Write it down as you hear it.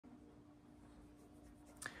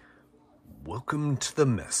Welcome to the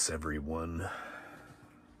mess, everyone.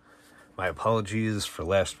 My apologies for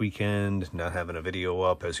last weekend not having a video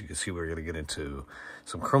up. As you can see, we're going to get into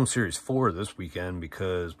some Chrome Series 4 this weekend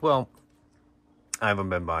because, well, I haven't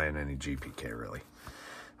been buying any GPK really.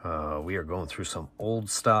 We are going through some old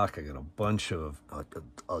stock. I got a bunch of,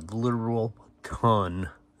 a literal ton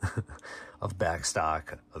of back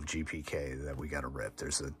stock of GPK that we got to rip.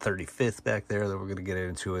 There's a 35th back there that we're going to get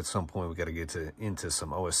into at some point. We got to get into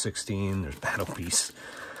some OS 16. There's Battle Piece,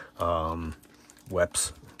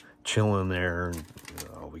 Weps chilling there.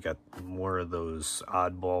 We got more of those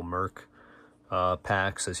oddball Merc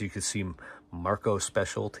packs. As you can see, Marco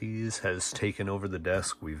Specialties has taken over the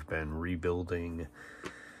desk. We've been rebuilding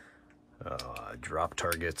drop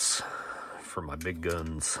targets for my big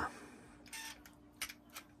guns.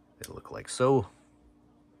 They look like so.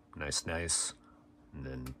 Nice. And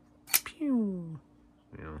then, pew.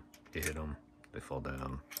 You know, you hit them, they fall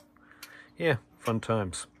down. Yeah, fun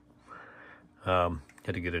times. Had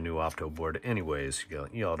to get a new opto board. Anyways,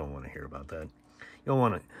 y'all don't want to hear about that.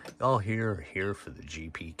 Y'all here for the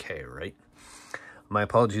GPK, right? My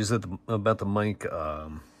apologies about the mic. I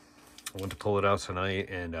went to pull it out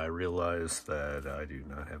tonight, and I realized that I do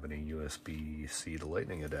not have any USB-C to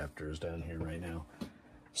Lightning adapters down here right now.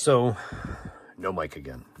 So, no mic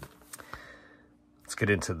again. Let's get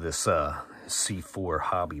into this C4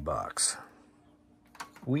 hobby box.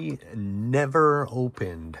 We never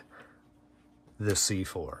opened the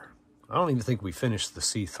C4. I don't even think we finished the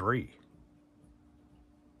C3.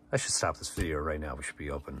 I should stop this video right now. We should be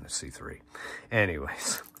opening the C3.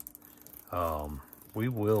 Anyways, we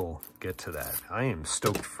will get to that. I am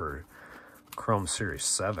stoked for Chrome Series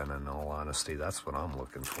 7, in all honesty. That's what I'm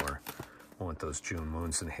looking for. I want those June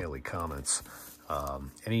Moons and Haley Comets.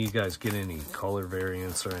 Any of you guys get any color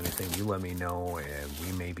variants or anything, you let me know, and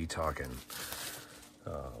we may be talking.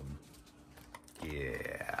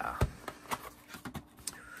 Yeah.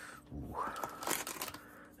 Ooh.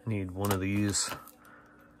 I need one of these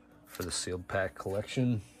for the sealed pack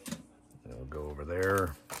collection. I'll go over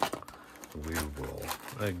there. We will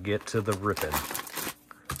get to the ripping.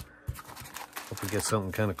 Hope we get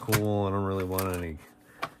something kind of cool. I don't really want any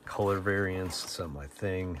color variants. It's not my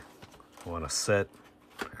thing. I want a set.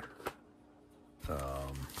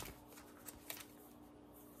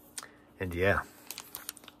 And yeah,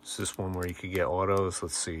 it's this one where you could get autos.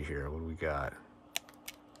 Let's see here. What do we got?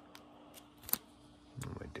 What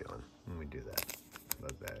am I doing? Let me do that. How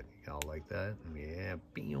about that? Y'all like that? Yeah.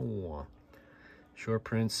 Short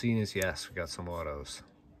print scenes. Yes, we got some autos.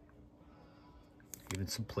 Even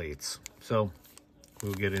some plates. So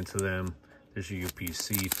we'll get into them. There's your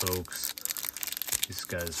UPC, folks. These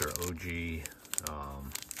guys are OG.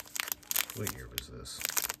 What year was this?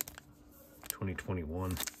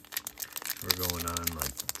 2021. We're going on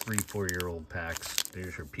like 3-4-year-old packs.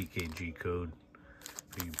 There's your PKG code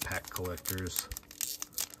for you pack collectors.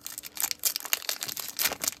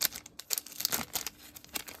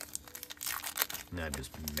 And I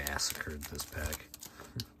just massacred this pack.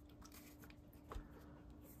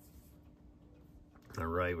 All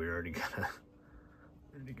right, we already got an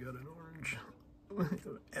orange.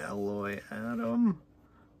 Alloy Atom.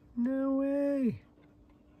 No way.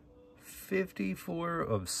 54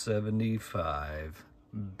 of 75.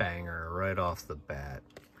 Banger right off the bat.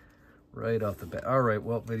 Right off the bat. All right,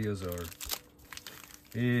 well, video's over.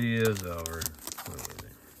 Video's over. What was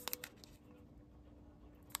it?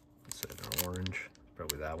 It's an orange.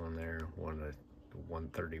 Probably that one there.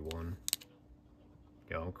 131.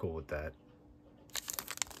 Yeah, I'm cool with that.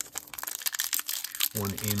 1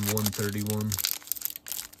 in 131.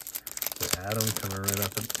 The Atom coming right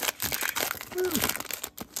up.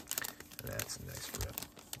 That's a nice rip.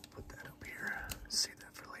 Put that up here. Save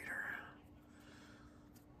that for later.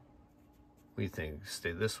 What do you think?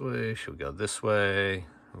 Stay this way? Should we go this way?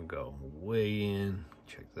 We'll go way in.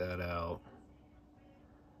 Check that out.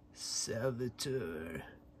 Salvatore.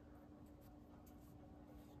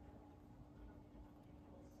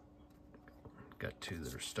 Got two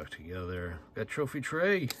that are stuck together. Got Trophy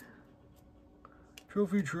Tray.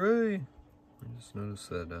 Trophy Tray. I just noticed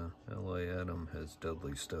that Alloy Atom has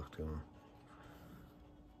Dudley stuck to him.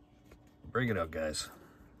 Bring it up, guys.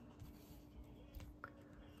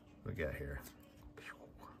 What we got here?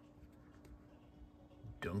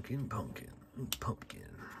 Dunkin' Pumpkin.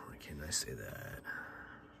 Why can't I say that?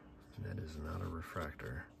 That is not a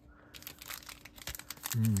refractor.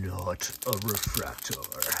 Not a refractor.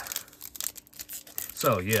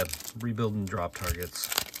 So yeah, rebuilding drop targets,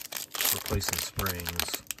 replacing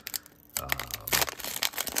springs,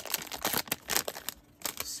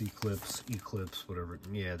 C-clips, E-clips, whatever.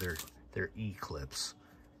 Yeah, they're E-clips.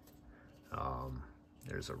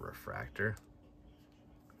 There's a refractor.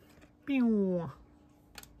 Pew.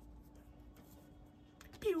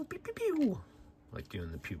 Pew, pew, pew, pew. Like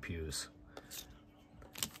doing the pew-pews.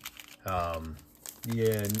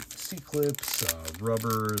 Yeah, C-clips,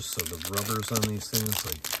 rubbers, so the rubbers on these things,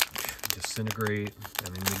 like, disintegrate. I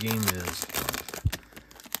mean, the game is,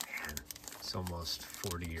 man, it's almost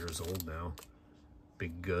 40 years old now.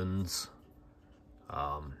 Big guns.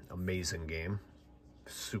 Amazing game.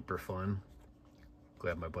 Super fun.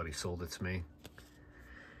 Glad my buddy sold it to me.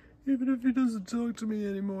 Even if he doesn't talk to me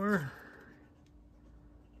anymore.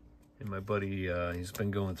 And my buddy, he's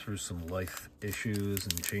been going through some life issues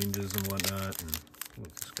and changes and whatnot. And ooh,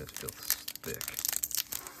 this guy feels thick.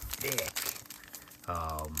 Thick.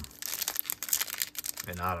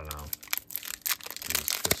 And I don't know.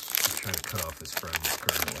 He's trying to cut off his friends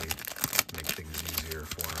currently. Make things easier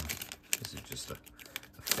for him. This is just a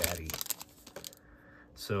fatty.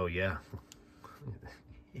 So, yeah.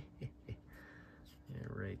 Yeah,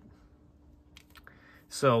 right.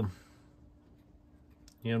 So,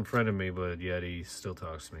 he unfriended me, but yet he still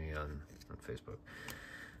talks to me on Facebook.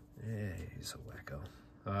 Yeah, he's a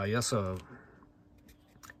wacko. He also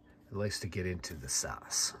likes to get into the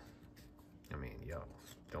sauce. I mean, yo,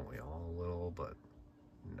 don't we all a little, but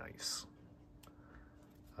nice.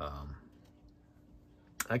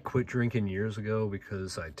 I quit drinking years ago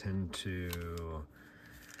because I tend to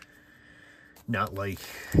not like,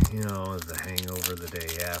 you know, the hangover the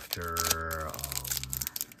day after.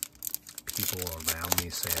 People around me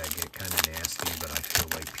say I get kind of nasty, but I feel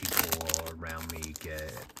like people around me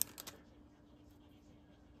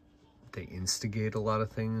they instigate a lot of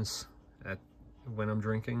things when I'm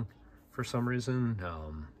drinking for some reason.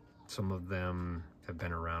 Some of them have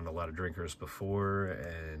been around a lot of drinkers before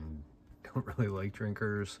and don't really like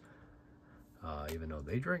drinkers, even though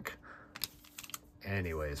they drink.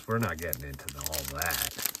 Anyways, we're not getting into all that.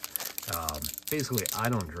 Basically, I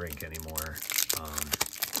don't drink anymore.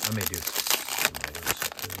 I may do some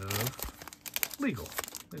other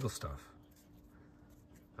legal stuff.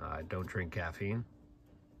 I don't drink caffeine.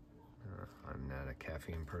 I'm not a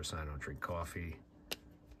caffeine person. I don't drink coffee.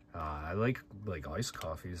 I like iced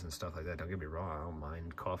coffees and stuff like that. Don't get me wrong. I don't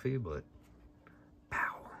mind coffee, but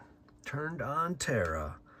pow, turned on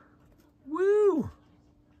Terra. Woo!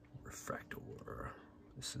 Refractor.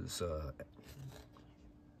 This is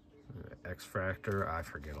X-Fractor. I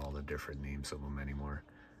forget all the different names of them anymore.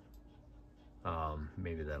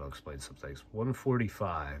 Maybe that'll explain some things.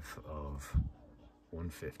 145 of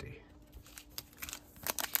 150.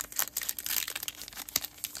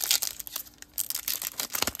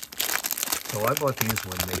 So I bought these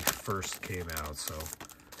when they first came out, so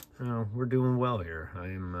you know, we're doing well here.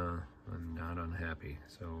 I'm not unhappy.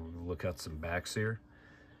 So look out some backs here.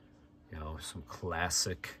 You know, some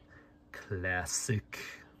classic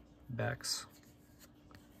backs.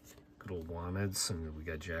 Good old wanteds, and we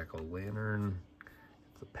got jack-o'-lantern,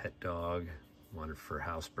 the pet dog, wanted for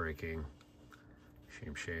housebreaking.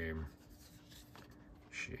 Shame, shame.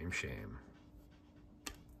 Shame, shame.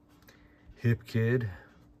 Hip kid.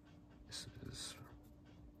 This is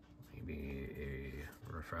maybe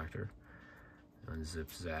a refractor.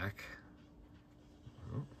 Unzip Zach.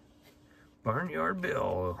 Oh. Barnyard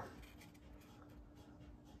Bill.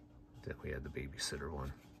 Then we had the babysitter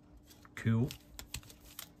one. Cool.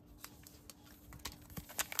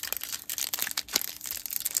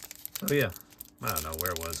 Oh yeah, I don't know,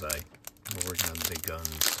 where was I? We're working on big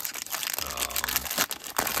guns.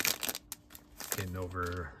 Getting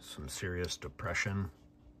over some serious depression.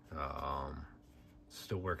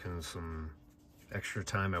 Still working some extra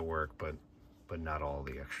time at work, but not all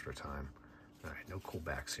the extra time. All right, no cool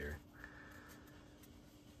backs here.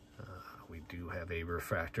 We do have a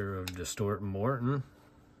refractor of Distort and Morton.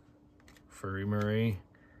 Furry Murray.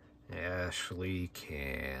 Ashley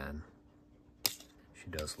Can. She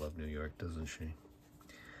does love New York, doesn't she?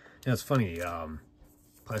 Yeah, it's funny.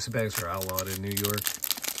 Plastic bags are outlawed in New York.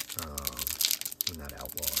 Well, not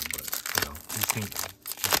outlawed, but you know, you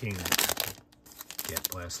can't get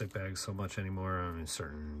plastic bags so much anymore. I mean,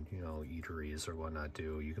 certain, you know, eateries or whatnot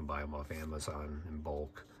do. You can buy them off Amazon in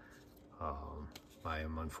bulk. I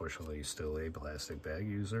am unfortunately still a plastic bag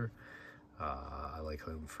user. I like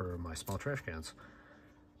them for my small trash cans.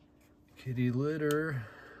 Kitty litter.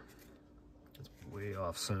 It's way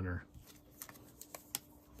off center.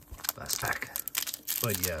 Last pack.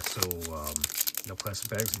 But yeah, so no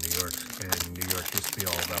plastic bags in New York. And New York used to be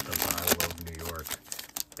all about those I love New York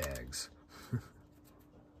bags.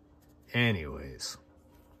 Anyways,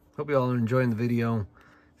 hope you all are enjoying the video.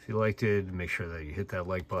 If you liked it, make sure that you hit that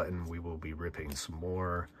like button. We will be ripping some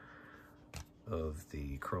more of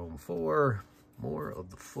the Chrome 4. More of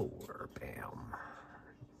the 4. Bam.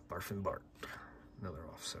 Barf and Bart. Another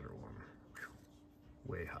offsetter one.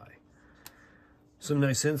 Way high. Some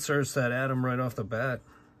nice inserts that add them right off the bat.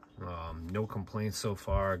 No complaints so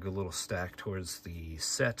far. Good little stack towards the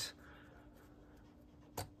set.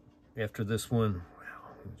 After this one,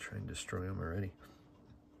 wow, I'm trying to destroy them already.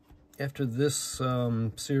 After this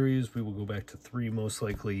series, we will go back to 3 most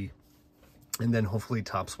likely. And then hopefully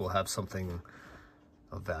Topps will have something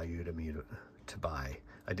of value to me to buy.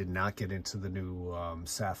 I did not get into the new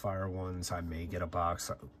Sapphire ones. I may get a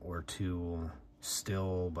box or 2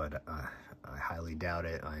 still, but I highly doubt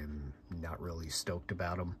it. I'm not really stoked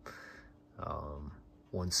about them.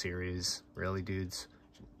 1 series, really, dudes?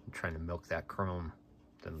 I'm trying to milk that chrome,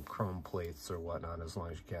 them chrome plates or whatnot as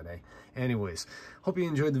long as you can, eh? Anyways, hope you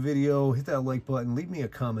enjoyed the video. Hit that like button. Leave me a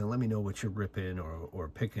comment. Let me know what you're ripping or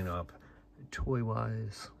picking up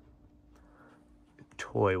toy-wise.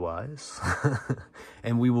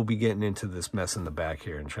 And we will be getting into this mess in the back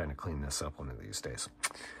here and trying to clean this up one of these days.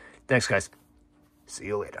 Thanks, guys. See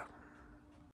you later.